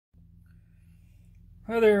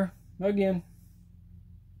Hi there, again.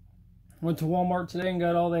 Went to Walmart today and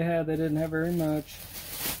got all they had. They didn't have very much.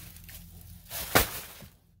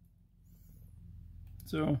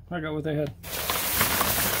 So, I got what they had.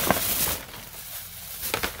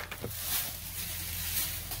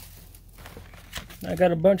 I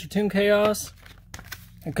got a bunch of Toon Chaos.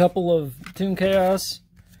 A couple of Toon Chaos.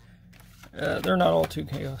 They're not all Toon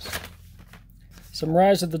Chaos. Some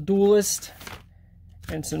Rise of the Duelist.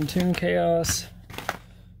 And some Toon Chaos.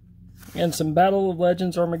 And some Battle of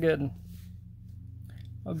Legends Armageddon.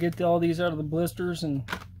 I'll get all these out of the blisters, and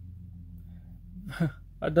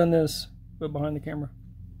I've done this, but behind the camera.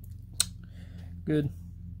 Good.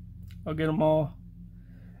 I'll get them all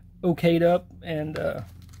okayed up, and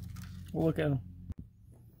we'll look at them.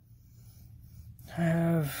 I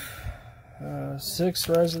have 6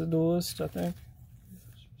 Rise of the Duelist, I think.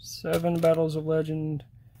 7 Battles of Legend.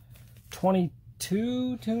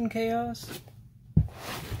 22 Toon Chaos.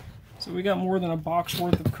 So we got more than a box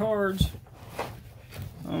worth of cards.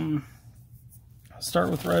 I'll start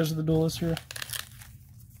with Rise of the Duelist here.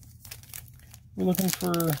 We're looking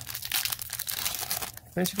for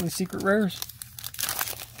basically secret rares.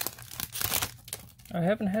 I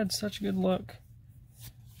haven't had such good luck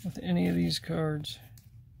with any of these cards.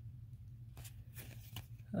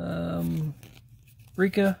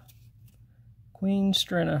 Rika, Queen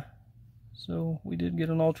Strenna. So we did get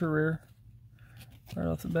an ultra rare right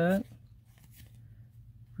off the bat.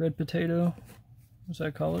 Red potato, as I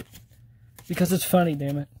call it, because it's funny,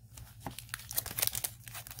 damn it.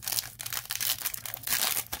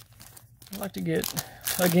 I like to get,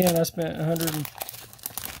 again, I spent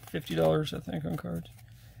 $150, I think, on cards.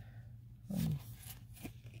 I'd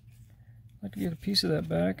like to get a piece of that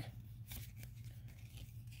back.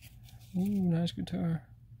 Ooh, nice guitar.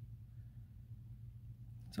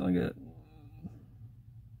 It's only got,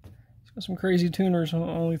 it's got some crazy tuners on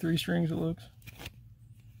only 3 strings, it looks.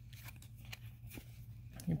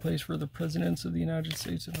 He plays for the Presidents of the United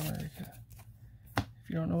States of America. If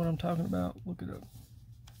you don't know what I'm talking about, look it up.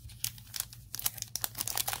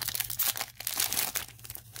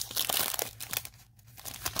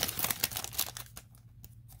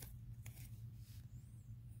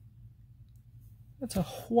 That's a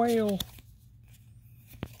whale.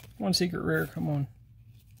 One secret rare, come on.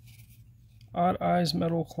 Odd Eyes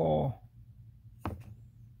Metal Claw.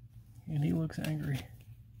 And he looks angry.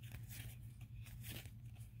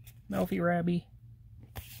 Melfy Rabby.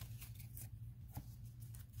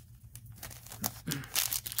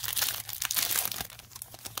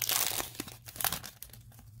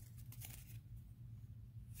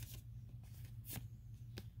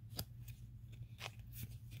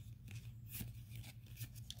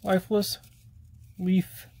 Lifeless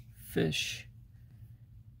Leaf Fish.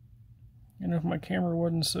 And if my camera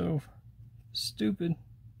wasn't so stupid,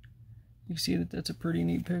 you can see that that's a pretty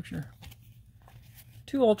neat picture.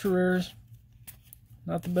 2 ultra rares.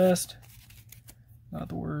 Not the best, not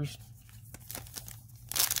the worst.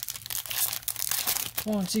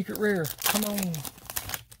 Come on, secret rare. Come on.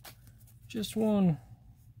 Just one.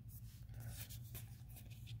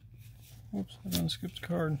 Oops, I done skipped a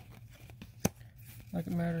card. Like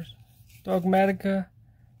it matters. Dogmatica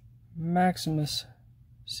Maximus.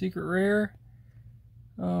 Secret rare.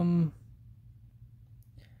 I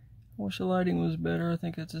wish the lighting was better. I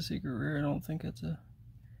think it's a secret rare. I don't think it's a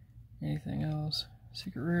anything else.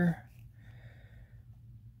 Secret rare.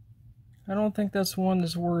 I don't think that's one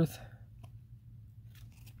that's worth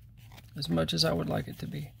as much as I would like it to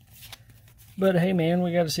be. But hey man,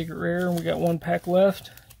 we got a secret rare and we got 1 pack left.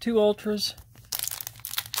 2 ultras.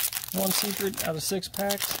 1 secret out of 6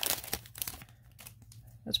 packs.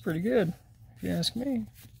 That's pretty good, if you ask me.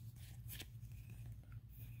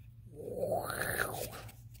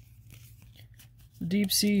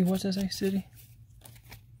 Deep Sea, what's that say, city?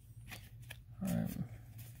 Alright.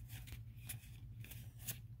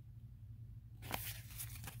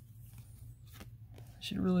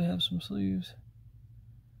 Should really have some sleeves.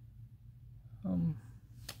 Come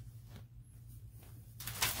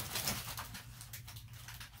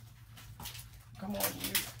on, you.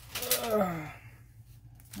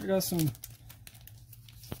 I got some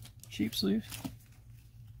cheap sleeves.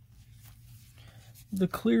 The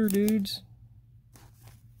clear dudes.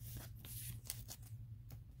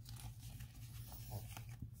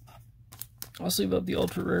 I'll sleeve up the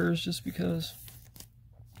ultra rares just because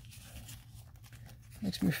it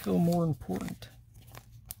makes me feel more important.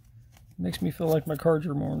 It makes me feel like my cards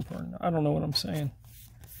are more important. I don't know what I'm saying.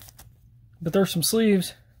 But there's some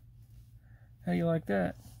sleeves. How do you like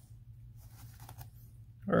that?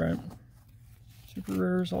 Alright. Super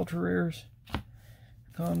rares, ultra rares.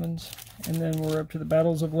 commons. And then we're up to the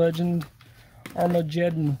Battles of Legend,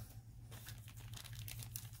 Armageddon.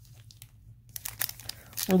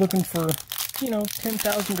 We're looking for, you know,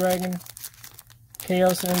 10,000 dragon,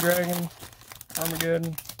 Chaos and Dragon,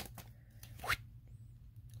 Armageddon,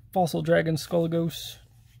 Fossil Dragon, Skullghost.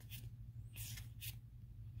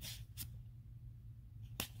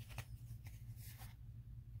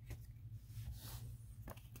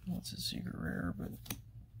 That's a secret rare, but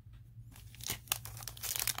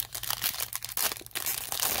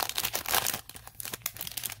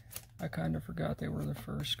I kind of forgot they were the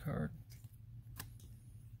first card.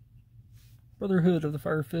 Brotherhood of the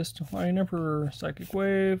Fire Fist, Lion Emperor, Psychic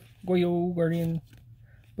Wave, Yugioh, Guardian,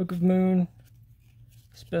 Book of Moon,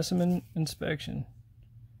 Specimen Inspection.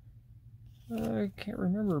 I can't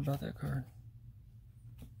remember about that card.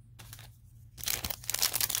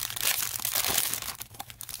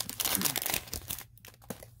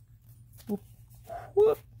 Whoop.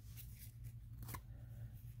 Whoop.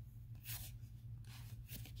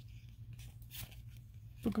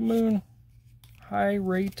 Book of Moon, high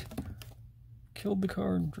rate, killed the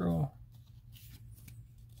card, draw.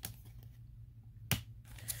 4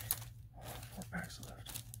 packs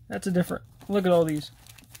left. That's a different, look at all these.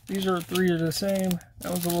 These are 3 are the same.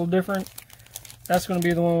 That one's a little different. That's going to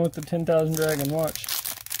be the one with the 10,000 dragon. Watch.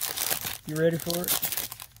 You ready for it?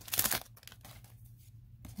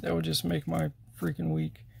 That would just make my freaking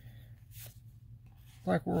week.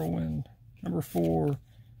 Black Whirlwind, number 4.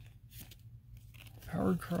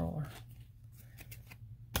 Powered Crawler.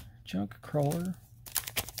 Junk Crawler.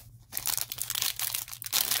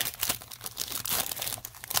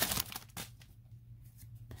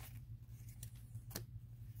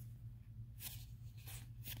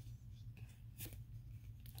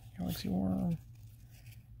 Galaxy Worm.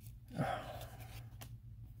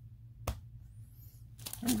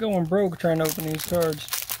 I'm going broke trying to open these cards.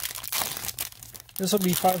 This will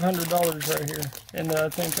be $500 right here. And I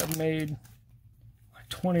think I've made like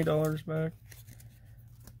 $20 back.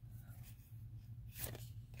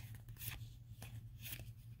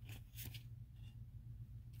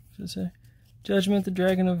 What's it say? Judgment, the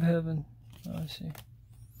Dragon of Heaven. Oh, I see.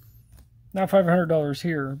 Not $500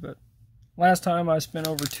 here, but last time I spent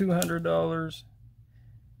over $200.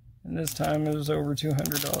 And this time it was over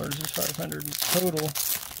 $200. It's $500 total.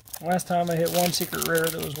 Last time I hit one secret rare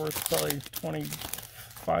that was worth probably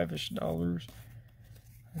 $25-ish,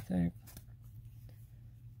 I think.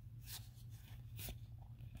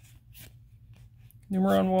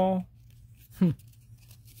 Numeron Wall.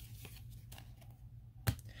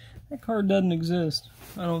 That card doesn't exist,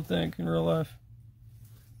 I don't think, in real life.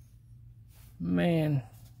 Man.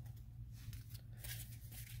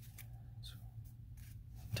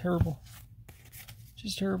 Terrible.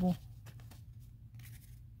 Just terrible.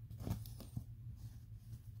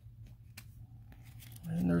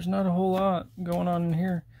 And there's not a whole lot going on in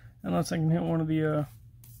here, unless I can hit one of the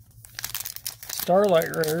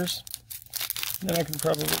Starlight rares. Then I can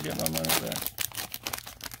probably get my money back.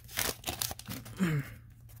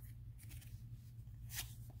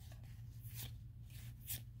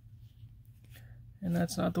 And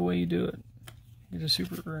that's not the way you do it. Get a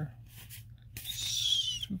super rare.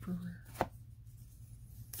 Super rare.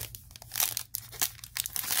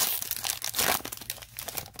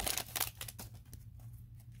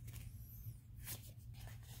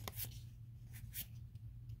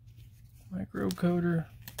 Microcoder.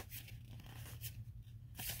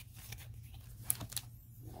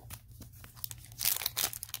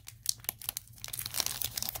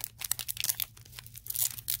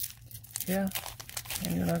 Yeah,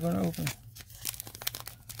 and you're not going to open.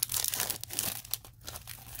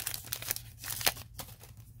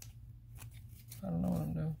 I don't know what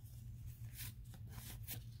I'm doing.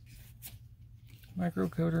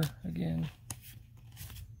 Microcoder again.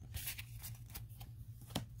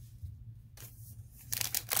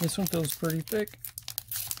 This one feels pretty thick,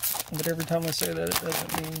 but every time I say that, it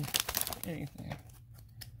doesn't mean anything.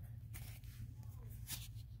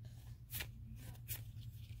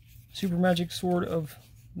 Super Magic Sword of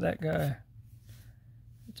that guy.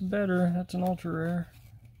 It's better. That's an ultra rare.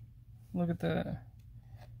 Look at that.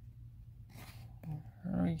 I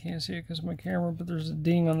know you can't see it because of my camera, but there's a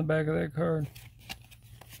ding on the back of that card.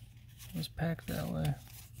 It was packed that way.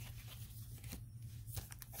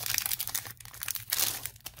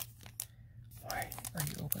 Why are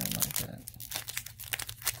you opening like that?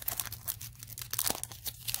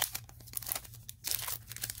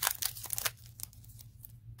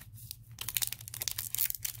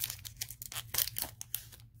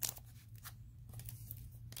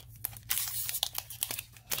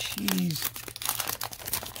 Jeez.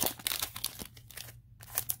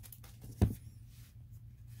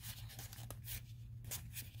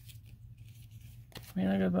 Man,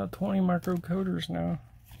 I got about 20 microcoders now.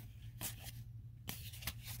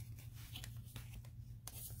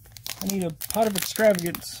 I need a pot of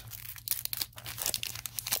extravagance.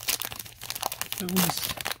 At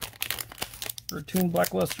least. For a Toon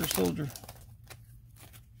Blackluster Soldier.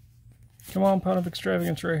 Come on, pot of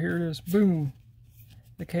extravagance, right here it is. Boom!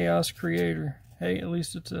 The Chaos Creator. Hey, at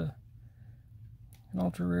least it's an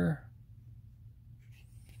ultra rare.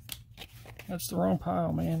 That's the wrong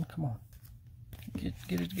pile, man. Come on.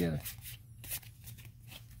 Get it together.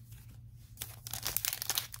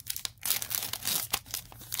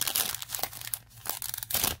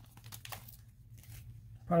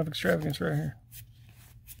 Pot of extravagance right here.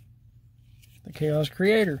 The Chaos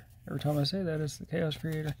Creator. Every time I say that, it's the Chaos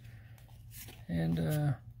Creator. And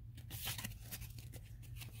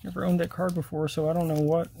never owned that card before, so I don't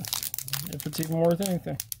know if it's even worth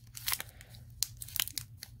anything.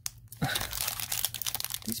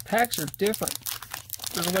 These packs are different.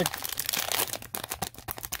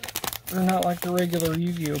 They're not like the regular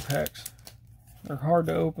Yu-Gi-Oh packs. They're hard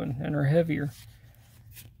to open and are heavier.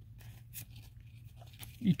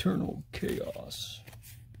 Eternal Chaos.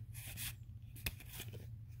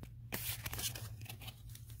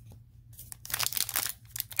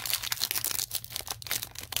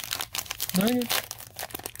 Dang it.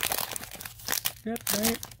 Yep,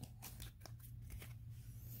 dang it.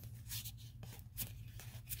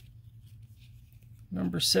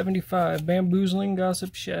 Number 75, Bamboozling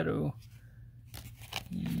Gossip Shadow.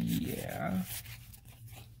 Yeah.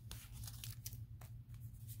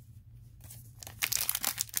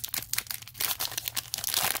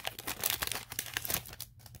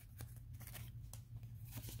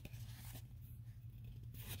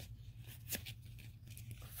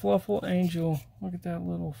 Fluffle Angel. Look at that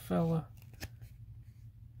little fella.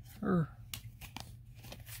 Or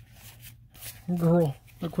girl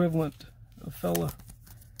equivalent of fella.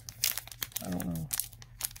 I don't know.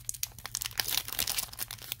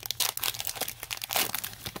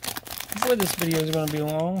 Boy, this video is going to be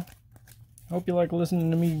long. I hope you like listening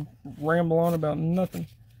to me ramble on about nothing.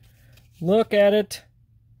 Look at it.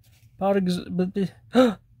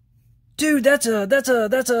 Dude, that's the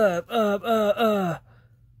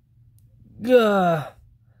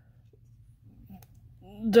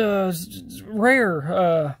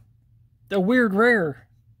rare, the weird rare.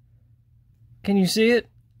 Can you see it?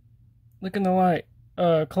 Look in the light.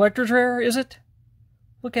 Collector's rare, is it?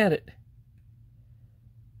 Look at it.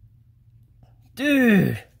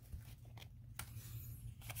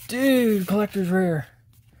 Dude, collector's rare.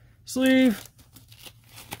 Sleeve.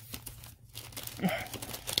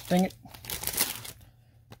 Dang it.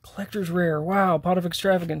 Collector's rare. Wow, pot of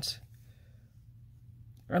extravagance.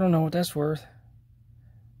 I don't know what that's worth,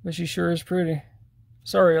 but she sure is pretty.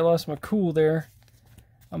 Sorry, I lost my cool there.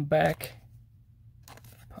 I'm back.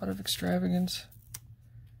 Pot of extravagance.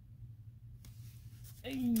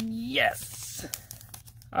 Yes!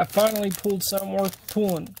 I finally pulled something worth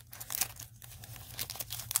pulling.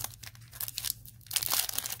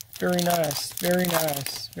 Very nice, very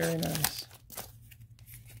nice, very nice.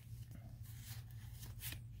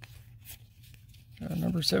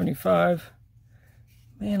 Number 75.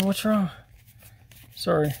 Man, what's wrong?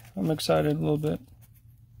 Sorry, I'm excited a little bit.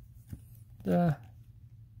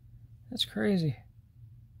 That's crazy.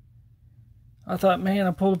 I thought, man,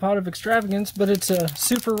 I pulled a pot of extravagance, but it's a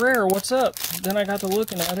super rare. What's up? Then I got to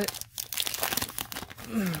looking at it.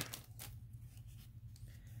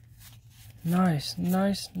 Nice,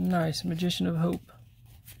 nice, nice. Magician of Hope.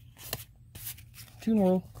 Toon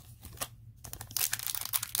World.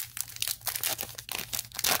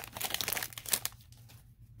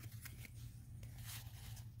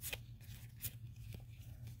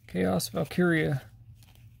 Chaos Valkyria.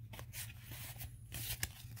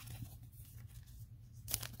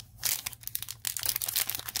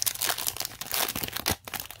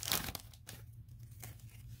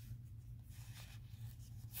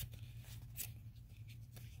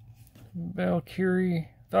 Valkyrie,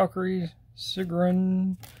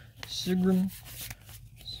 Sigrun,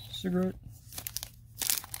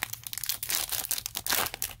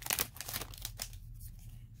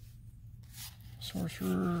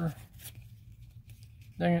 Sorcerer.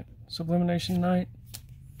 Dang it, Sublimination Knight.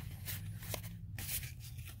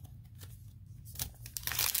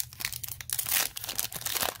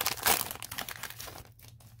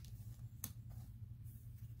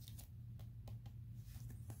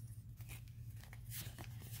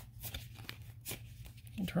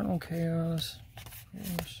 Eternal Chaos.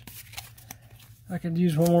 Yes. I could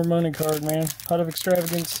use one more money card, man. Pot of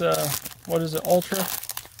Extravagance, what is it, Ultra?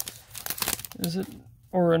 Is it?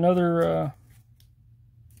 Or another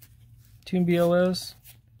Toon BLS,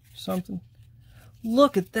 something.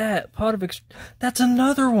 Look at that pot of that's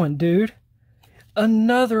another one, dude.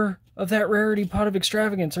 Another of that rarity pot of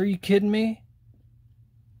extravagance. Are you kidding me?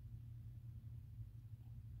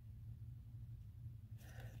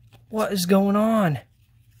 What is going on?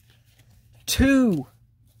 Two.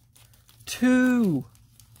 Oh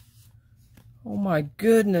my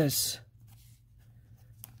goodness.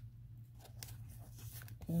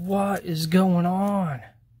 What is going on?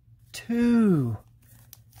 2.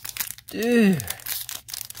 Dude.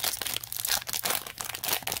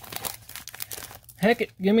 Heck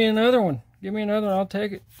it, give me another one. Give me another one, I'll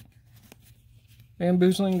take it.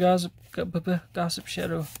 Bamboozling Gossip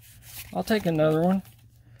Shadow. I'll take another one.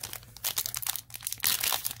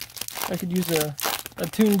 I could use a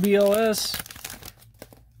Toon BLS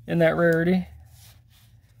in that rarity.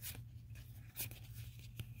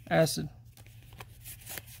 Acid.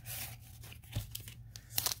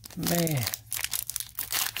 Man.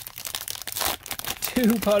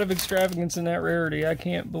 2 pot of extravagance in that rarity. I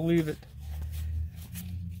can't believe it.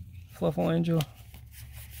 Fluffle Angel.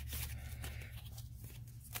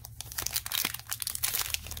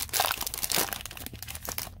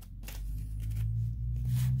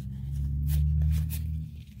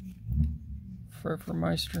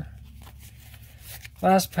 Meister.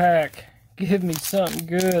 Last pack. Give me something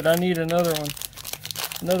good. I need another one.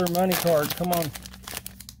 Another money card. Come on.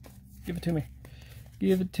 Give it to me.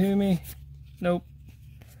 Give it to me. Nope.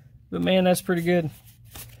 But man, that's pretty good.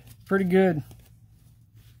 Pretty good.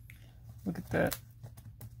 Look at that.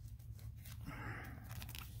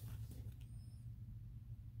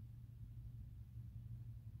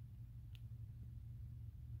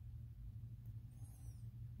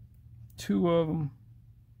 Two of them.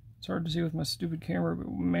 It's hard to see with my stupid camera, but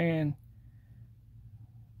man,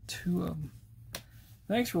 2 of them.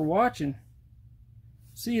 Thanks for watching.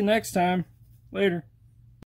 See you next time. Later.